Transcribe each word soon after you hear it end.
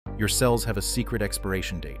Your cells have a secret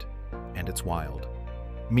expiration date, and it's wild.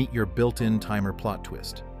 Meet your built-in timer plot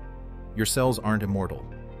twist. Your cells aren't immortal.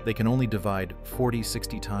 They can only divide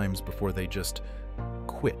 40-60 times before they just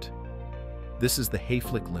quit. This is the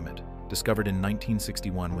Hayflick Limit, discovered in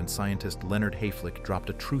 1961 when scientist Leonard Hayflick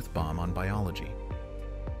dropped a truth bomb on biology.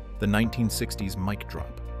 The 1960s mic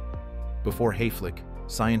drop. Before Hayflick,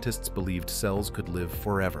 scientists believed cells could live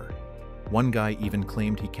forever. One guy even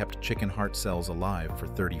claimed he kept chicken heart cells alive for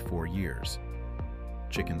 34 years.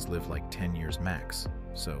 Chickens live like 10 years max,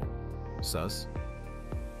 so sus?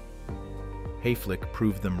 Hayflick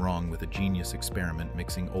proved them wrong with a genius experiment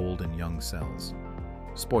mixing old and young cells.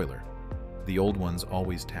 Spoiler, the old ones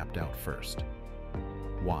always tapped out first.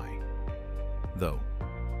 Why? Though,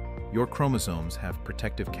 your chromosomes have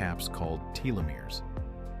protective caps called telomeres.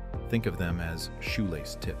 Think of them as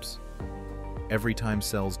shoelace tips. Every time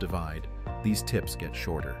cells divide, these tips get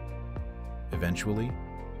shorter. Eventually,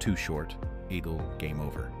 too short, it'll game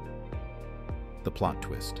over. The plot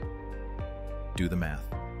twist. Do the math.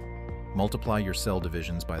 Multiply your cell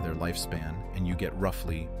divisions by their lifespan and you get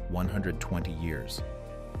roughly 120 years.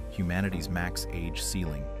 Humanity's max age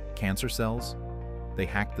ceiling. Cancer cells? They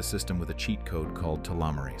hacked the system with a cheat code called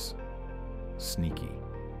telomeres. Sneaky.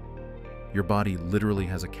 Your body literally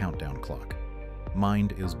has a countdown clock.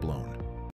 Mind is blown.